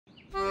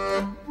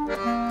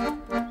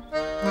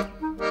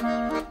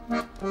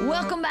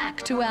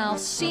to our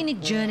scenic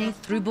journey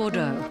through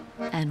Bordeaux.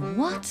 And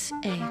what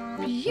a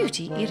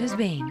beauty it has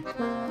been.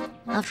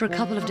 After a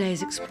couple of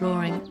days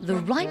exploring the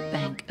right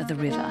bank of the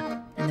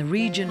river and the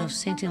region of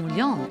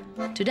Saint-Emilion,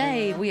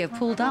 today we have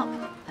pulled up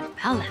at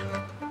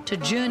Pauillac to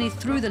journey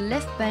through the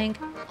left bank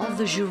of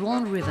the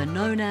Gironde River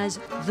known as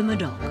the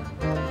Medoc.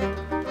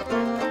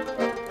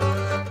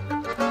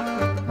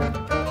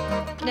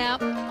 Now,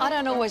 I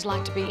don't always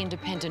like to be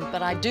independent,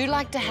 but I do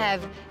like to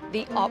have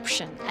the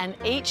option. And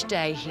each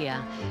day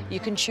here, you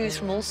can choose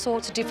from all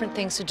sorts of different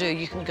things to do.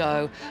 You can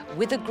go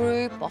with a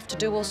group, off to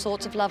do all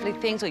sorts of lovely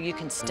things, or you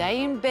can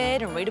stay in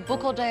bed and read a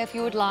book all day if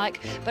you would like.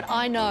 But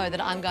I know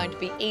that I'm going to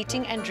be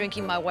eating and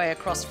drinking my way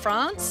across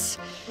France.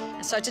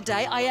 And so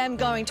today I am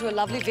going to a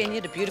lovely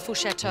vineyard, a beautiful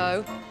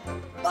chateau,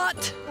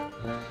 but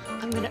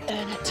I'm going to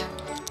earn it.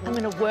 I'm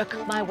going to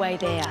work my way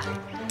there.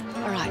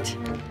 All right,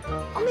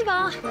 on y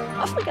va,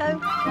 off we go.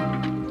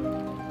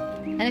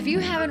 And if you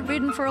haven't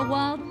ridden for a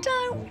while,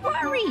 don't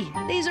worry.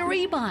 These are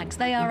e-bikes.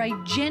 They are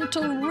a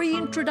gentle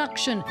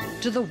reintroduction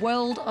to the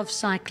world of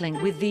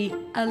cycling with the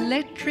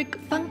electric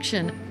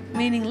function,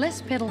 meaning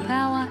less pedal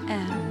power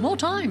and more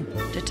time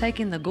to take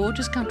in the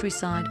gorgeous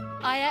countryside.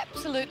 I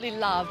absolutely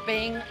love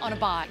being on a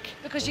bike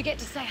because you get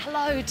to say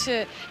hello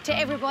to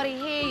everybody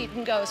here. You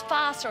can go as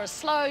fast or as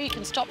slow. You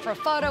can stop for a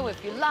photo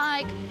if you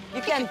like.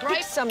 You can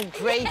pick some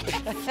grape.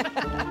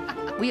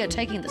 We are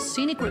taking the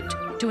scenic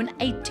route to an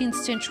 18th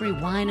century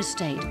wine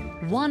estate,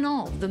 one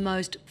of the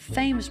most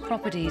famous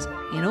properties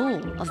in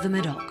all of the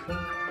Medoc.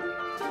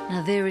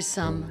 Now, there is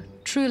some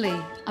truly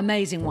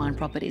amazing wine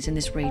properties in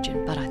this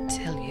region, but I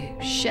tell you,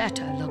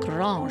 Chateau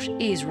Lagrange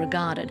is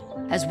regarded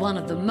as one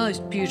of the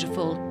most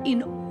beautiful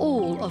in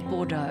all of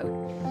Bordeaux.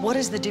 What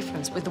is the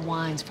difference with the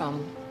wines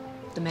from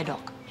the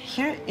Medoc?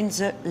 Here in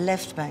the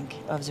left bank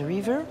of the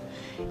river,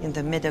 in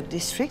the Medoc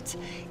district,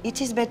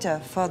 it is better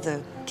for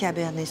the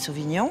Cabernet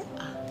Sauvignon,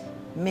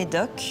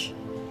 Medoc,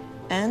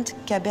 and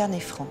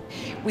Cabernet Franc.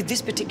 With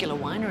this particular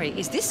winery,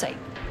 is this a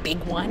big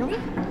winery?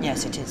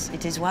 Yes, it is.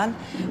 It is one.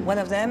 One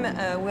of them,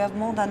 we have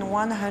more than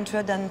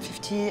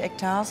 150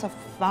 hectares of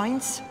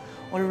vines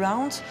all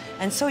around,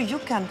 and so you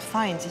can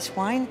find this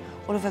wine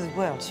all over the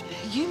world.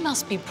 You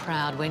must be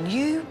proud when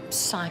you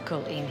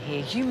cycle in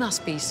here. You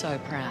must be so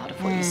proud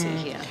of what you see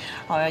here.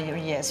 Oh,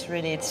 yes,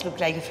 really, it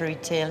looks like a fairy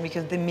tale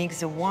because they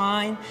mix the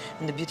wine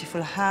and the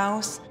beautiful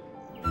house.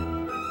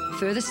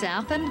 Further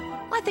south, and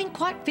I think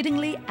quite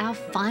fittingly, our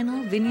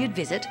final vineyard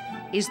visit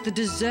is the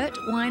dessert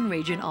wine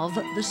region of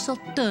the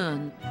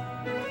Sauternes.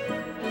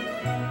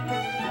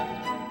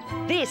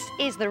 This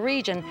is the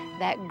region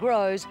that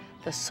grows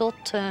the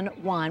Sauternes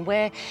wine,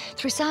 where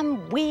through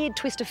some weird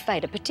twist of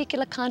fate, a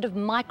particular kind of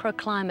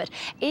microclimate,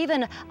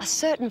 even a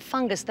certain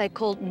fungus they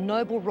call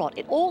noble rot,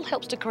 it all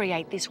helps to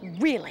create this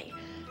really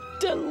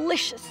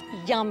delicious,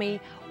 yummy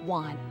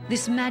wine.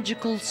 This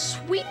magical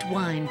sweet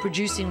wine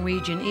producing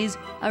region is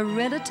a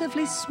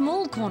relatively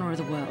small corner of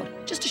the world,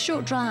 just a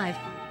short drive,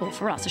 or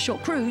for us, a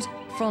short cruise,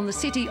 from the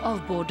city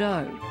of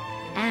Bordeaux.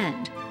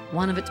 And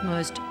one of its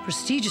most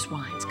prestigious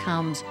wines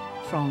comes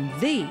from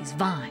these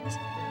vines,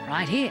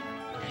 right here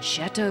at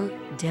Chateau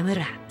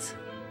Demerat.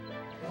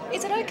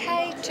 Is it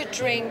okay to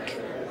drink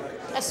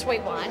a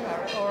sweet wine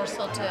or a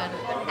Sauterne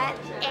at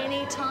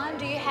any time?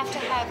 Do you have to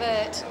have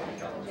it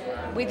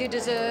with your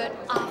dessert,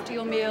 after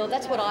your meal?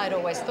 That's what I'd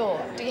always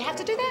thought. Do you have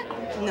to do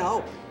that?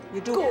 No, you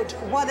do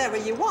whatever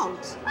you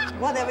want,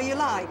 whatever you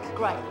like.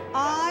 Great.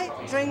 I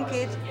drink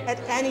it at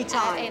any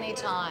time. At any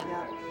time.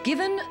 Yeah.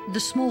 Given the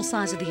small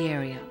size of the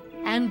area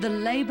and the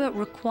labour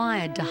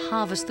required to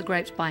harvest the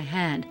grapes by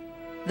hand,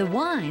 the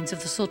wines of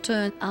the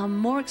Sauternes are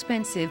more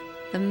expensive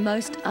than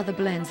most other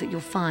blends that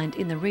you'll find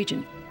in the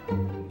region.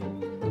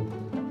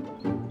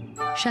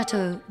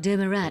 Chateau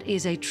Demerat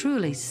is a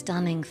truly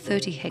stunning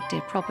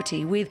 30-hectare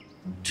property with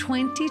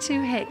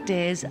 22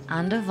 hectares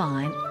under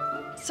vine.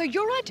 So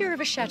your idea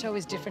of a chateau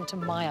is different to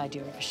my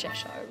idea of a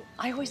chateau.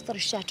 I always thought a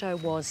chateau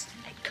was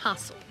a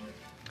castle.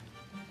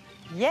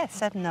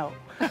 Yes and no.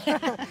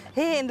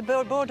 Here in the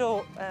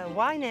Bordeaux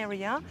wine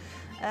area,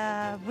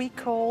 we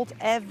called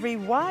every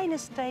wine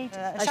estate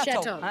a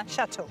chateau.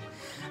 Chateau.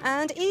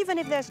 And even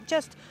if there's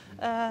just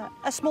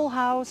a small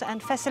house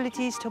and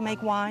facilities to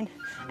make wine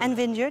and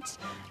vineyards,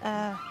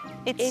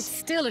 it's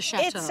still a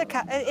chateau.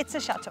 It's a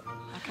chateau.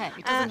 Okay,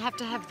 it doesn't have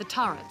to have the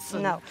turrets.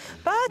 No,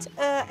 but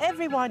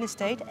every wine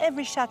estate,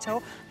 every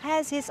chateau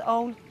has his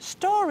own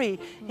story,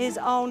 his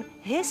own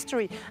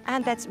history,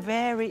 and that's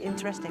very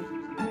interesting.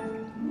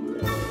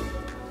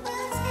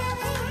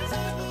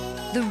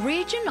 The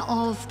region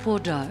of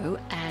Bordeaux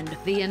and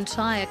the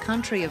entire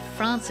country of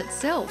France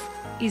itself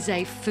is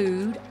a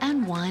food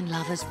and wine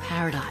lovers'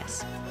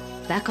 paradise.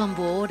 Back on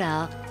board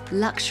our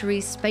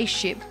luxury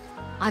spaceship,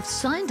 I've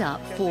signed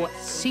up for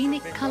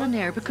Scenic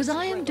Culinaire because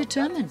I am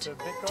determined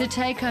to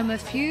take home a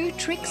few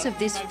tricks of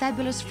this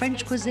fabulous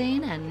French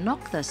cuisine and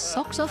knock the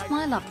socks off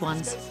my loved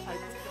ones.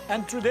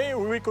 And today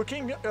we're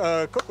cooking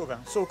coq au vin.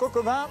 So coq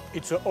au vin,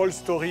 it's an old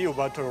story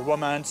about a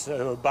romance,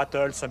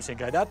 battle, something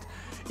like that.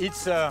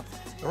 It's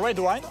red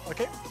wine,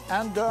 okay,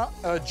 and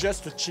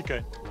just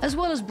chicken. As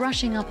well as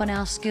brushing up on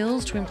our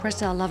skills to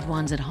impress our loved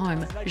ones at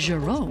home,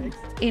 Jérôme,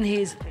 in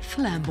his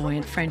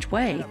flamboyant French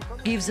way,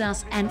 gives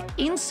us an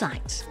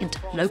insight into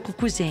local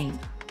cuisine.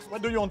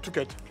 What do you want to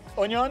cut?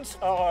 Onions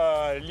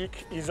or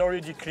leek is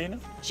already clean?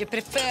 Je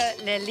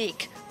préfère les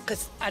leeks,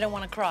 because I don't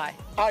want to cry.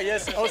 Ah,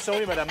 yes. Oh,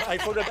 sorry, madam. I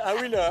forgot. I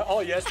will... oh,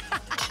 yes.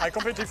 I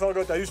completely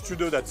forgot. I used to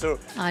do that, so...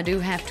 I do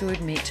have to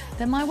admit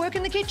that my work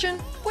in the kitchen,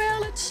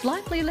 well, it's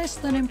slightly less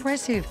than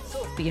impressive.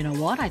 But you know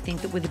what? I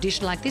think that with a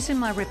dish like this in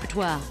my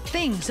repertoire,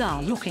 things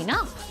are looking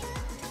up.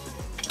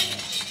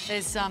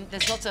 There's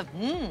lots of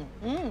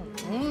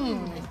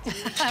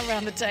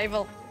around the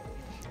table.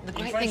 The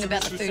great thing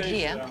about the food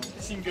here,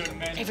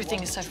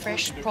 everything is so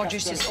fresh,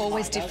 produce is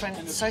always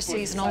different, so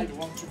seasonal,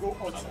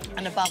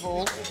 and above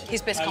all,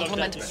 his best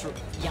compliment,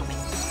 yummy.